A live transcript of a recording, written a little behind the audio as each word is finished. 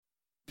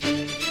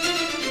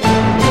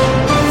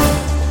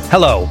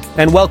Hello,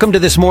 and welcome to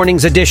this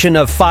morning's edition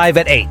of 5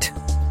 at 8.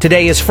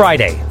 Today is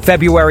Friday,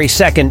 February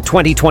 2nd,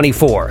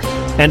 2024,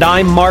 and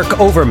I'm Mark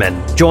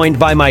Overman, joined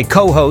by my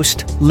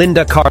co-host,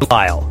 Linda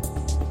Carlisle.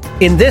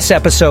 In this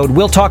episode,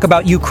 we'll talk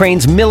about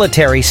Ukraine's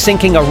military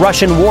sinking a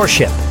Russian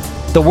warship,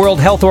 the World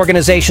Health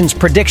Organization's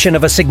prediction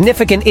of a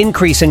significant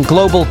increase in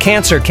global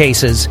cancer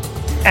cases,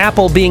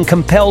 Apple being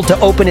compelled to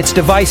open its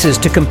devices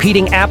to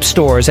competing app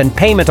stores and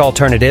payment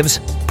alternatives,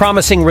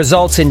 promising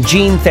results in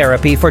gene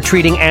therapy for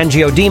treating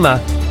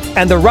angioedema,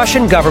 and the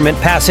Russian government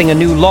passing a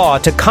new law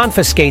to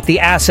confiscate the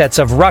assets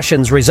of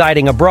Russians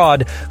residing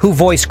abroad who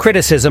voice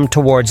criticism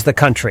towards the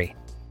country.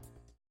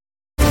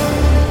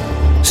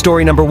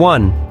 Story number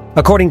 1.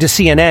 According to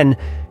CNN,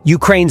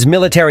 Ukraine's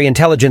military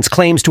intelligence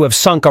claims to have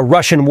sunk a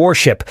Russian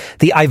warship,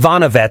 the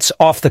Ivanovets,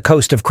 off the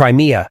coast of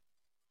Crimea.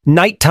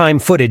 Nighttime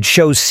footage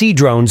shows sea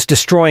drones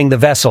destroying the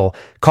vessel,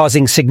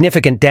 causing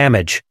significant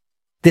damage.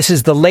 This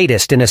is the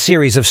latest in a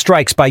series of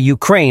strikes by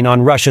Ukraine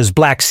on Russia's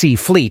Black Sea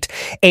Fleet,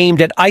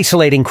 aimed at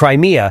isolating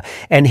Crimea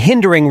and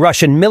hindering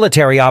Russian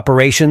military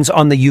operations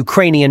on the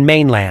Ukrainian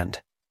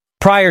mainland.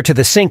 Prior to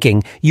the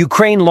sinking,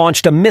 Ukraine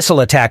launched a missile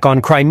attack on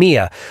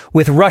Crimea,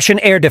 with Russian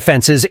air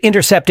defenses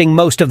intercepting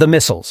most of the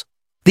missiles.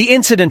 The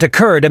incident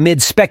occurred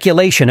amid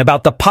speculation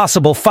about the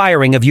possible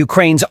firing of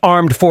Ukraine's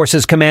Armed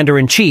Forces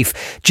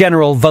Commander-in-Chief,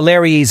 General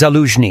Valery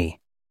Zaluzhny.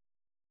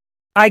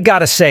 I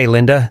gotta say,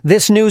 Linda,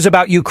 this news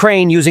about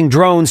Ukraine using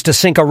drones to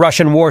sink a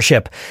Russian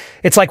warship,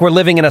 it's like we're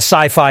living in a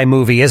sci-fi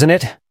movie, isn't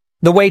it?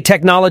 The way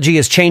technology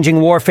is changing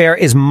warfare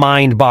is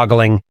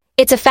mind-boggling.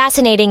 It's a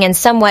fascinating and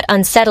somewhat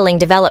unsettling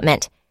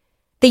development.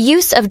 The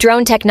use of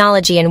drone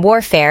technology in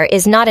warfare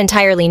is not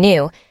entirely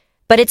new,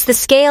 but it's the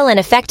scale and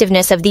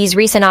effectiveness of these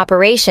recent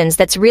operations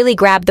that's really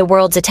grabbed the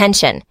world's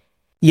attention.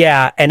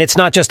 Yeah, and it's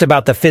not just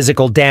about the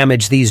physical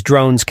damage these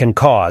drones can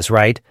cause,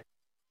 right?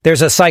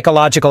 There's a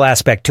psychological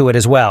aspect to it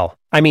as well.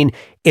 I mean,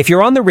 if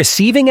you're on the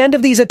receiving end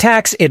of these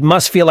attacks, it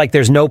must feel like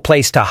there's no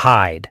place to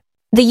hide.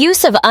 The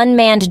use of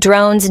unmanned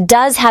drones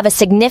does have a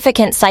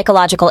significant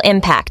psychological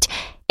impact.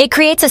 It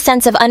creates a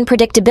sense of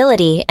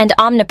unpredictability and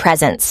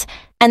omnipresence,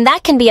 and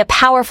that can be a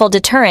powerful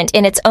deterrent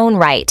in its own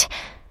right.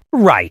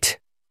 Right.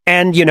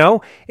 And,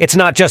 it's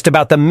not just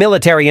about the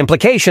military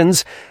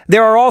implications.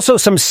 There are also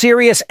some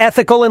serious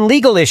ethical and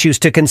legal issues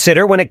to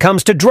consider when it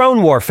comes to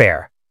drone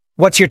warfare.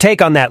 What's your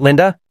take on that,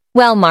 Linda?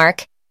 Well,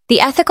 Mark,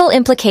 the ethical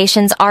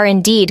implications are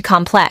indeed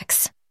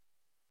complex.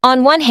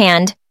 On one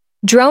hand,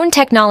 drone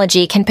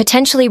technology can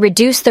potentially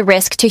reduce the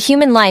risk to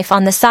human life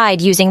on the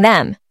side using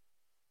them.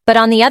 But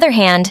on the other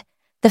hand,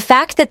 the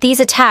fact that these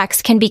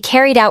attacks can be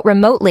carried out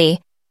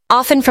remotely,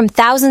 often from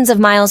thousands of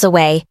miles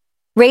away,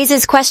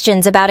 raises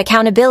questions about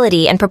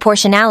accountability and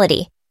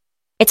proportionality.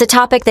 It's a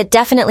topic that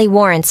definitely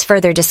warrants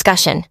further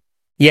discussion.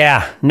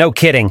 Yeah, no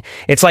kidding.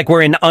 It's like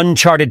we're in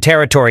uncharted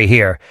territory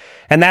here.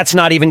 And that's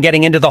not even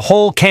getting into the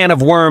whole can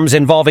of worms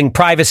involving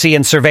privacy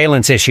and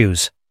surveillance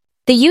issues.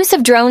 The use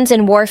of drones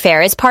in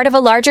warfare is part of a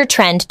larger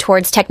trend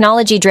towards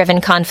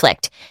technology-driven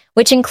conflict,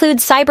 which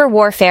includes cyber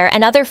warfare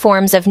and other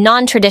forms of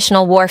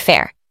non-traditional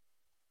warfare.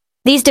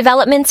 These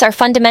developments are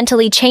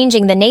fundamentally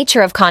changing the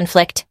nature of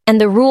conflict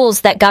and the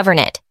rules that govern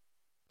it.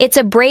 It's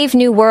a brave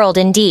new world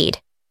indeed.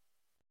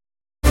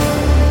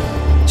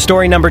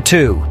 Story number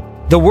 2.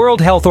 The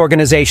World Health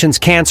Organization's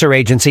Cancer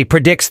Agency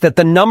predicts that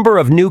the number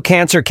of new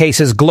cancer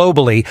cases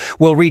globally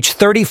will reach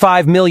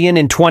 35 million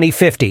in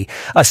 2050,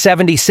 a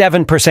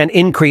 77%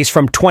 increase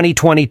from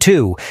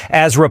 2022,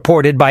 as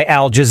reported by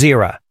Al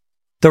Jazeera.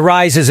 The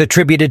rise is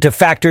attributed to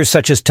factors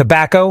such as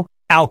tobacco,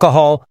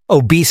 alcohol,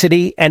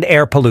 obesity, and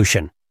air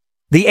pollution.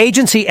 The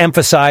agency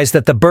emphasized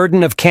that the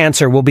burden of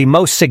cancer will be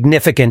most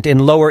significant in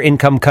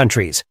lower-income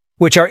countries,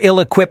 which are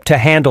ill-equipped to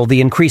handle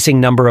the increasing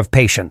number of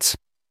patients.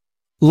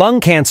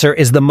 Lung cancer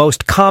is the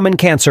most common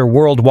cancer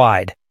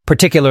worldwide,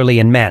 particularly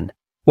in men,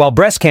 while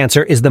breast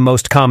cancer is the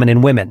most common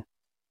in women.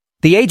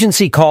 The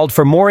agency called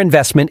for more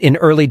investment in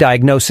early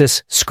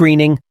diagnosis,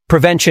 screening,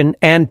 prevention,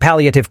 and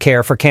palliative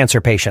care for cancer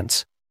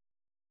patients.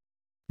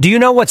 Do you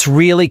know what's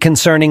really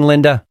concerning,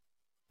 Linda?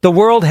 The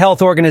World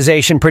Health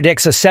Organization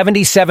predicts a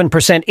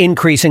 77%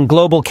 increase in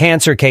global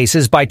cancer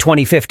cases by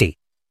 2050.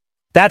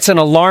 That's an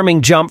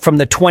alarming jump from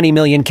the 20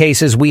 million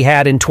cases we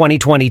had in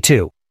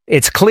 2022.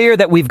 It's clear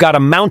that we've got a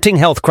mounting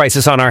health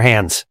crisis on our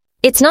hands.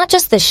 It's not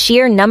just the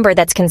sheer number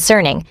that's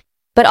concerning,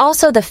 but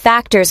also the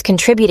factors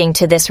contributing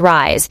to this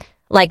rise,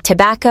 like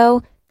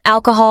tobacco,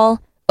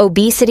 alcohol,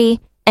 obesity,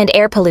 and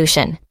air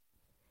pollution.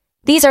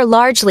 These are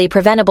largely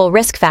preventable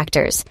risk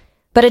factors,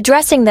 but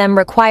addressing them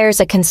requires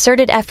a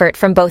concerted effort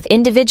from both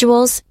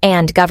individuals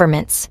and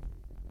governments.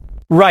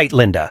 Right,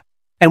 Linda.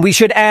 And we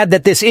should add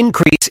that this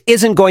increase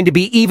isn't going to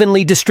be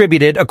evenly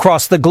distributed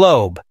across the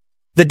globe.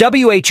 The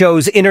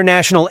WHO's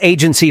International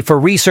Agency for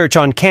Research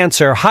on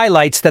Cancer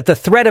highlights that the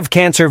threat of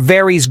cancer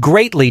varies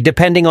greatly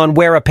depending on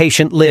where a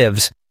patient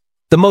lives.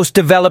 The most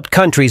developed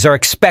countries are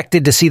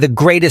expected to see the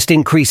greatest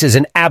increases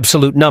in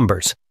absolute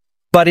numbers.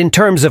 But in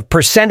terms of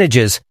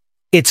percentages,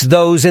 it's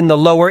those in the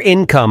lower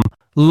income,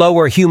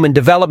 lower human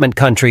development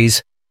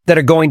countries that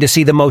are going to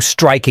see the most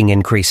striking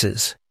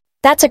increases.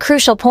 That's a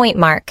crucial point,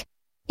 Mark.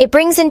 It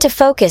brings into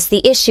focus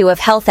the issue of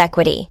health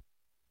equity.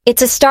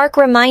 It's a stark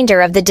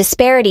reminder of the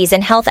disparities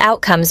in health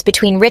outcomes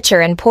between richer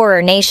and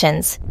poorer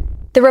nations.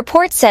 The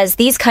report says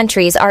these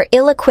countries are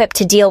ill-equipped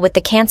to deal with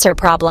the cancer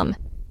problem,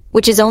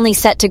 which is only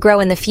set to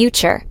grow in the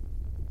future.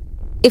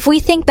 If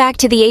we think back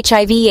to the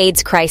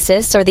HIV/AIDS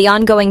crisis or the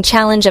ongoing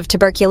challenge of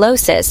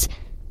tuberculosis,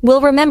 we'll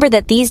remember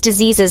that these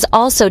diseases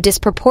also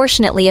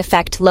disproportionately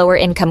affect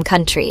lower-income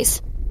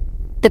countries.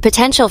 The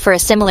potential for a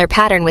similar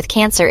pattern with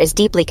cancer is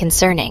deeply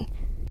concerning.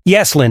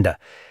 Yes, Linda.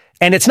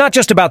 And it's not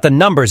just about the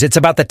numbers, it's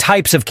about the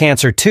types of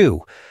cancer,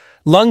 too.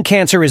 Lung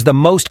cancer is the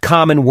most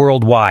common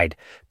worldwide,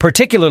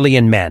 particularly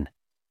in men,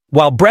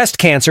 while breast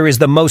cancer is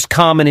the most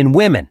common in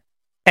women.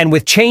 And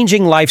with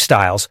changing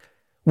lifestyles,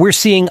 we're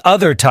seeing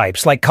other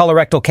types like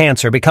colorectal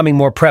cancer becoming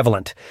more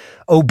prevalent.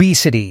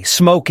 Obesity,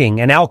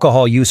 smoking, and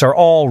alcohol use are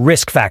all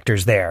risk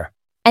factors there.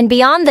 And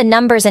beyond the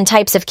numbers and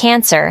types of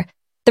cancer,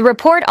 the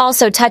report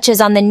also touches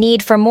on the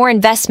need for more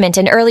investment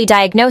in early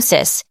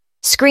diagnosis,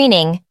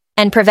 screening,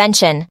 and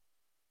prevention.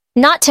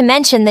 Not to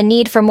mention the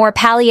need for more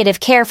palliative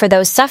care for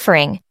those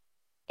suffering.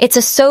 It's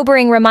a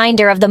sobering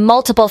reminder of the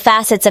multiple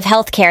facets of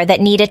healthcare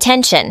that need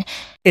attention.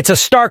 It's a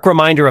stark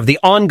reminder of the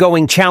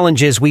ongoing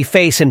challenges we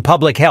face in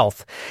public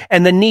health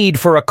and the need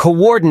for a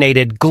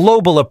coordinated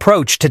global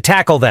approach to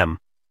tackle them.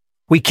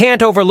 We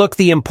can't overlook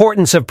the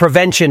importance of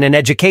prevention and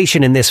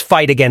education in this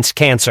fight against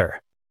cancer.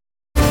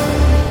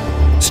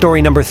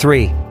 Story number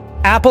 3.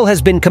 Apple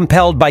has been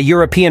compelled by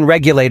European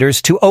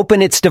regulators to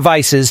open its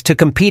devices to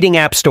competing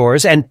app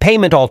stores and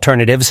payment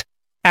alternatives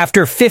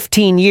after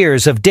 15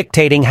 years of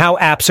dictating how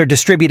apps are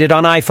distributed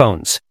on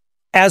iPhones,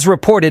 as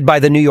reported by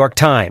the New York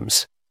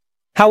Times.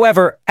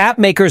 However, app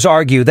makers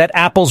argue that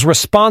Apple's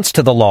response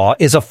to the law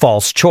is a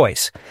false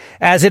choice,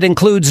 as it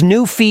includes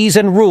new fees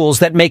and rules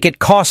that make it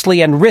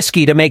costly and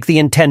risky to make the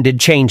intended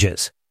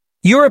changes.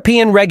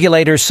 European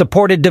regulators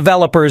supported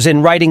developers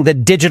in writing the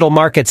Digital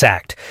Markets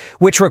Act,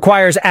 which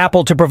requires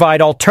Apple to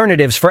provide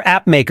alternatives for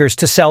app makers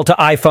to sell to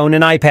iPhone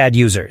and iPad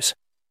users.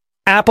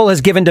 Apple has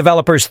given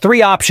developers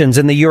 3 options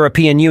in the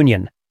European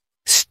Union.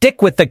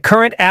 Stick with the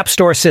current App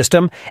Store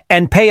system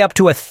and pay up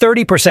to a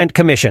 30%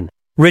 commission.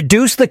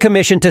 Reduce the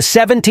commission to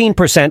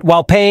 17%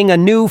 while paying a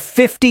new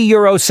 50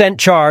 €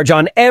 charge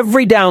on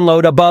every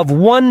download above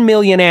 1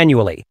 million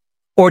annually.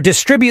 Or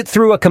distribute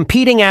through a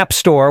competing app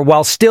store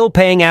while still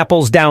paying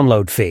Apple's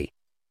download fee.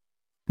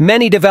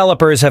 Many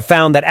developers have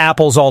found that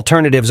Apple's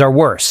alternatives are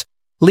worse,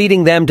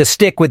 leading them to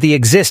stick with the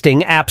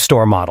existing App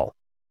Store model.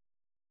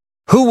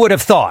 Who would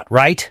have thought,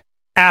 right?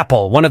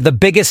 Apple, one of the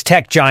biggest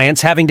tech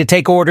giants, having to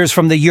take orders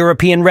from the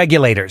European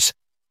regulators.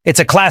 It's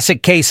a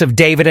classic case of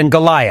David and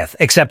Goliath,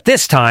 except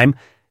this time,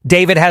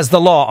 David has the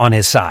law on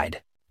his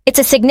side. It's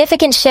a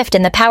significant shift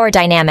in the power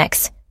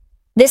dynamics.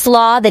 This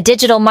law, the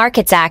Digital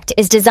Markets Act,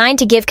 is designed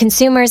to give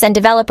consumers and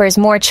developers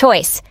more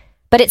choice,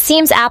 but it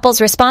seems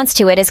Apple's response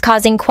to it is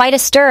causing quite a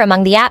stir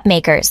among the app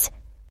makers.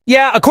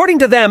 Yeah, according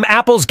to them,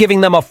 Apple's giving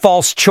them a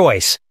false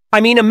choice.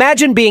 I mean,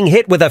 imagine being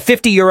hit with a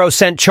 50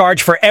 €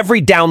 charge for every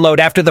download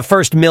after the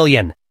first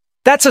million.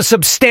 That's a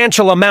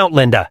substantial amount,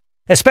 Linda,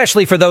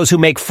 especially for those who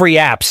make free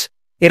apps.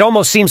 It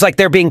almost seems like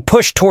they're being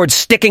pushed towards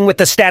sticking with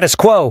the status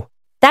quo.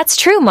 That's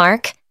true,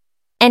 Mark.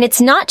 And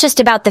it's not just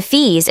about the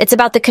fees, it's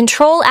about the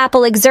control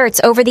Apple exerts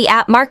over the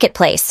app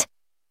marketplace.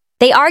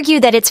 They argue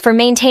that it's for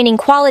maintaining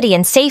quality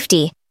and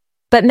safety,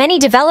 but many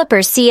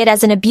developers see it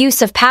as an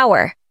abuse of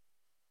power.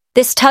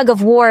 This tug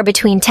of war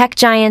between tech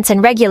giants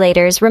and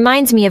regulators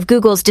reminds me of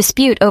Google's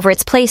dispute over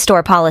its Play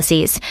Store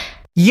policies.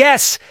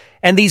 Yes,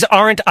 and these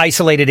aren't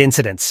isolated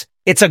incidents.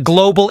 It's a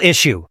global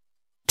issue.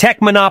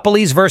 Tech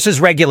monopolies versus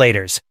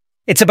regulators.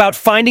 It's about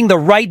finding the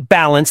right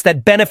balance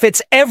that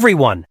benefits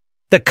everyone.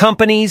 The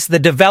companies, the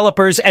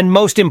developers, and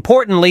most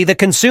importantly, the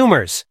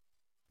consumers.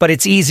 But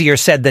it's easier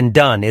said than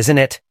done, isn't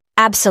it?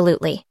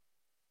 Absolutely.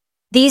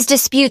 These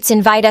disputes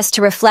invite us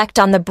to reflect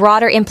on the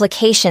broader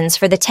implications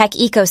for the tech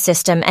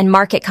ecosystem and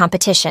market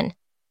competition.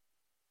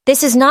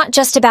 This is not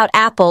just about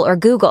Apple or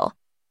Google.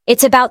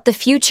 It's about the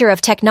future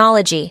of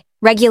technology,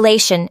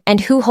 regulation,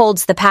 and who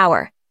holds the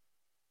power.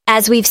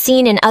 As we've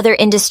seen in other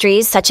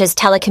industries such as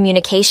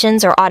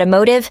telecommunications or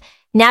automotive,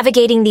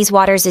 navigating these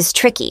waters is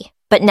tricky,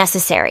 but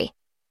necessary.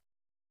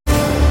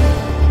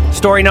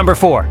 Story number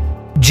 4.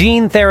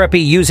 Gene therapy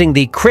using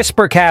the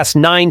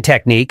CRISPR-Cas9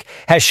 technique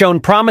has shown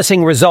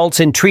promising results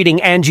in treating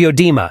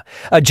angioedema,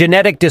 a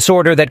genetic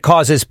disorder that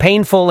causes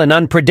painful and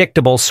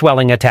unpredictable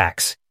swelling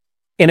attacks.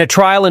 In a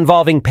trial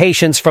involving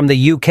patients from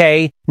the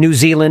UK, New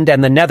Zealand,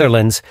 and the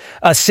Netherlands,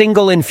 a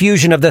single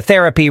infusion of the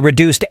therapy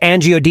reduced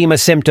angioedema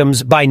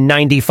symptoms by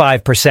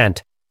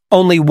 95%.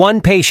 Only one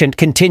patient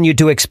continued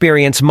to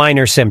experience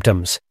minor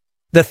symptoms.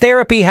 The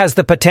therapy has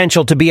the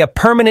potential to be a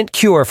permanent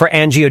cure for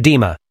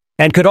angioedema,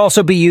 and could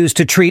also be used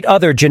to treat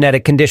other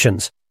genetic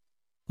conditions.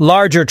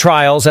 Larger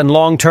trials and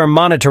long-term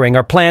monitoring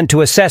are planned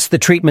to assess the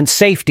treatment's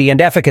safety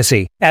and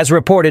efficacy, as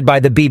reported by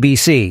the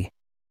BBC.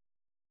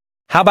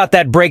 How about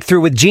that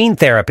breakthrough with gene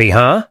therapy,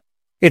 huh?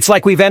 It's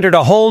like we've entered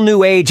a whole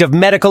new age of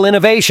medical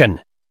innovation.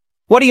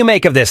 What do you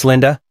make of this,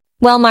 Linda?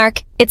 Well,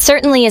 Mark, it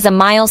certainly is a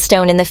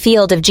milestone in the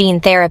field of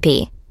gene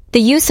therapy.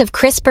 The use of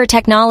CRISPR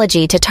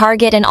technology to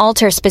target and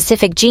alter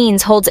specific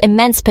genes holds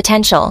immense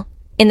potential.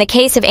 In the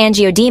case of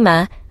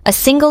angioedema, a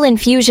single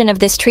infusion of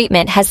this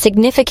treatment has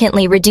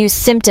significantly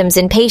reduced symptoms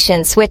in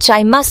patients, which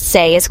I must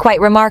say is quite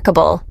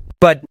remarkable.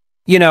 But,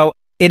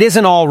 it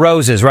isn't all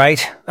roses,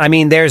 right? I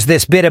mean, there's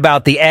this bit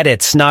about the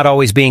edits not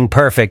always being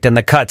perfect and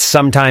the cuts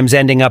sometimes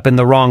ending up in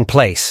the wrong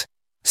place.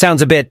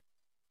 Sounds a bit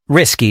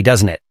risky,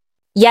 doesn't it?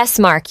 Yes,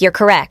 Mark, you're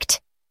correct.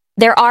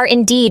 There are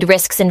indeed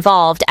risks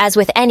involved, as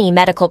with any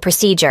medical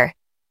procedure.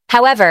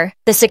 However,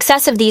 the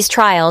success of these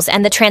trials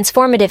and the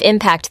transformative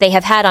impact they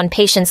have had on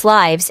patients'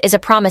 lives is a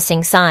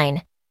promising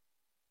sign.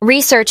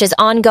 Research is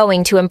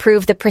ongoing to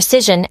improve the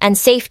precision and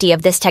safety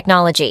of this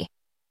technology.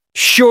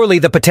 Surely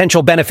the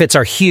potential benefits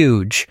are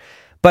huge.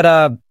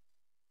 But,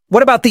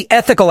 what about the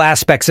ethical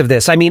aspects of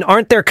this? I mean,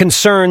 aren't there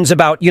concerns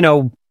about,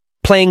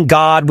 playing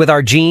God with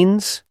our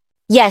genes?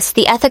 Yes,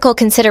 the ethical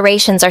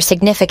considerations are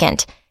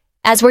significant.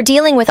 As we're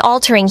dealing with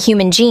altering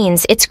human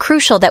genes, it's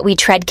crucial that we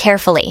tread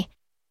carefully.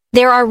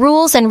 There are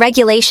rules and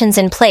regulations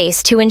in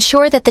place to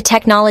ensure that the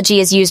technology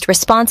is used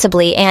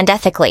responsibly and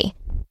ethically.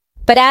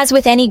 But as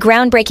with any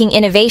groundbreaking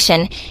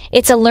innovation,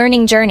 it's a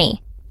learning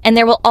journey, and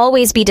there will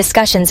always be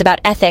discussions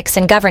about ethics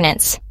and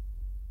governance.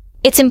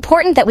 It's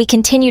important that we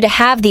continue to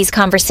have these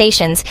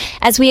conversations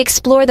as we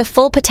explore the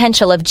full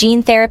potential of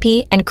gene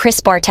therapy and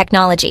CRISPR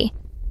technology.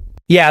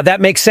 Yeah, that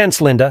makes sense,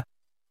 Linda.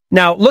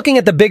 Now, looking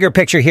at the bigger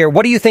picture here,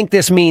 what do you think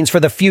this means for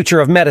the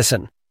future of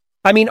medicine?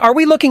 I mean, are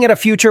we looking at a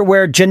future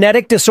where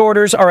genetic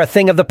disorders are a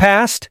thing of the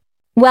past?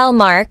 Well,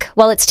 Mark,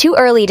 while it's too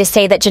early to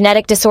say that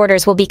genetic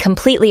disorders will be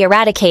completely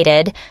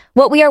eradicated,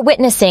 what we are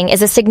witnessing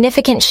is a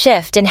significant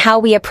shift in how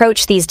we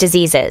approach these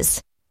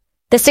diseases.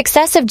 The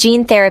success of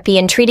gene therapy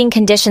in treating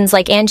conditions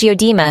like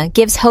angioedema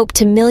gives hope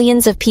to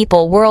millions of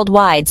people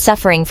worldwide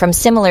suffering from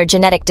similar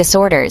genetic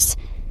disorders.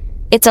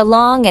 It's a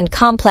long and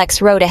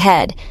complex road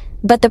ahead,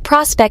 but the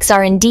prospects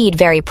are indeed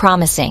very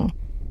promising.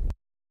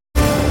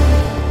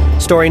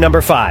 Story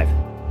number 5.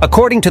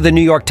 According to the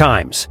New York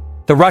Times,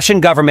 the Russian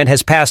government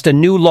has passed a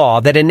new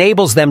law that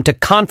enables them to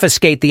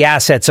confiscate the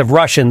assets of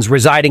Russians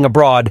residing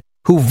abroad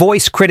who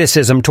voice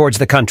criticism towards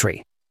the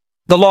country.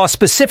 The law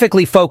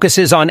specifically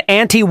focuses on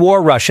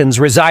anti-war Russians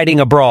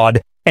residing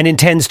abroad and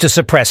intends to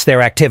suppress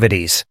their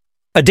activities.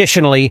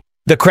 Additionally,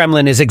 the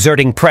Kremlin is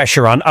exerting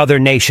pressure on other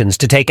nations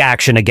to take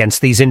action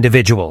against these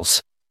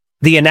individuals.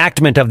 The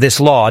enactment of this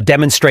law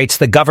demonstrates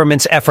the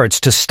government's efforts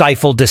to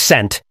stifle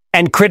dissent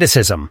and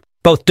criticism,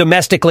 both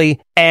domestically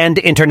and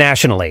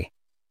internationally.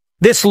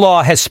 This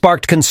law has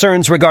sparked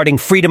concerns regarding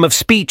freedom of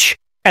speech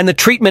and the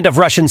treatment of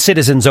Russian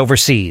citizens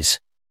overseas.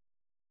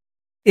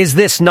 Is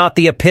this not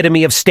the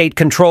epitome of state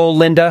control,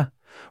 Linda?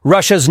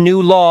 Russia's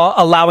new law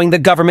allowing the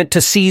government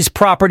to seize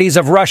properties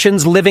of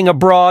Russians living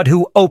abroad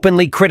who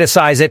openly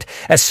criticize it,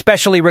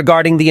 especially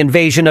regarding the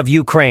invasion of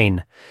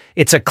Ukraine.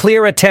 It's a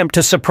clear attempt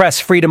to suppress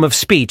freedom of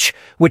speech,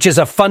 which is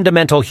a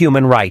fundamental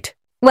human right.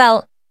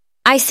 Well,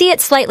 I see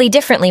it slightly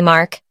differently,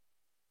 Mark.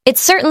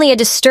 It's certainly a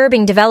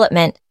disturbing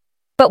development,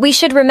 but we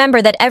should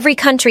remember that every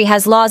country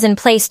has laws in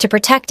place to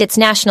protect its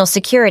national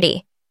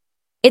security.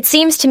 It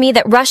seems to me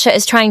that Russia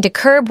is trying to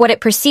curb what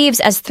it perceives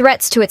as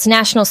threats to its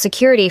national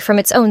security from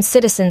its own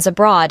citizens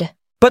abroad.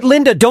 But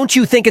Linda, don't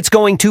you think it's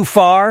going too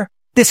far?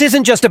 This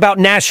isn't just about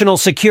national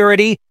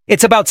security,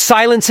 it's about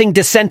silencing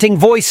dissenting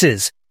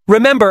voices.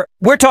 Remember,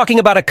 we're talking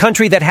about a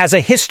country that has a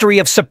history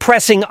of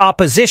suppressing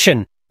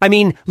opposition. I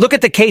mean, look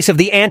at the case of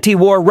the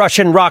anti-war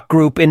Russian rock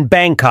group in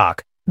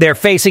Bangkok. They're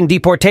facing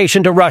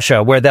deportation to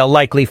Russia, where they'll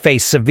likely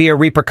face severe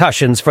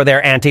repercussions for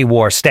their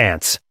anti-war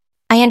stance.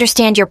 I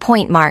understand your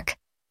point, Mark.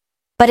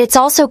 But it's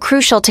also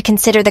crucial to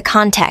consider the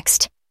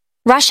context.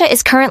 Russia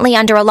is currently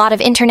under a lot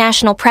of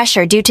international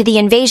pressure due to the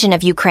invasion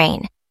of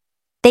Ukraine.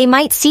 They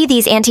might see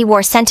these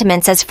anti-war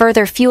sentiments as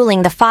further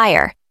fueling the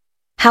fire.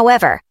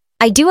 However,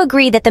 I do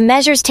agree that the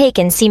measures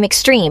taken seem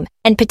extreme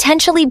and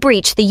potentially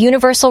breach the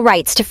universal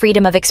rights to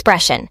freedom of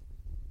expression.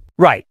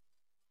 Right.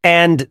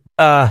 And,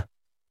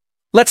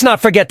 let's not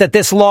forget that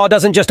this law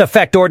doesn't just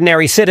affect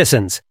ordinary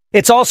citizens.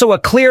 It's also a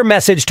clear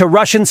message to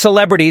Russian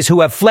celebrities who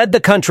have fled the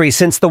country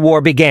since the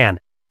war began.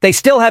 They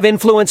still have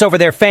influence over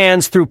their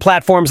fans through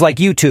platforms like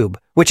YouTube,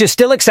 which is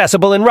still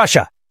accessible in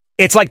Russia.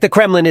 It's like the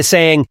Kremlin is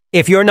saying,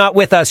 if you're not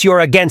with us, you're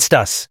against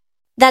us.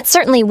 That's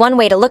certainly one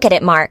way to look at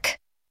it, Mark.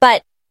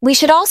 But we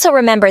should also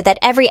remember that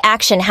every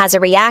action has a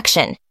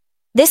reaction.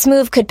 This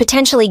move could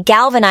potentially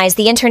galvanize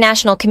the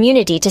international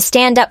community to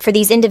stand up for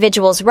these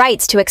individuals'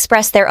 rights to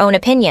express their own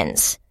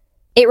opinions.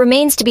 It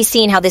remains to be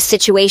seen how this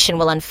situation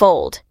will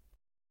unfold.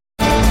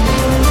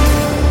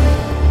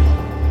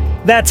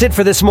 That's it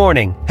for this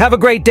morning. Have a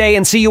great day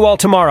and see you all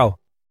tomorrow.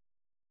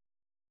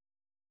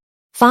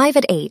 5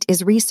 at 8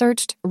 is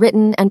researched,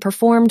 written, and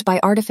performed by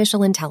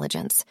artificial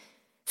intelligence.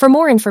 For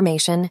more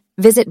information,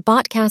 visit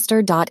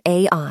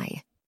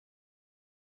botcaster.ai.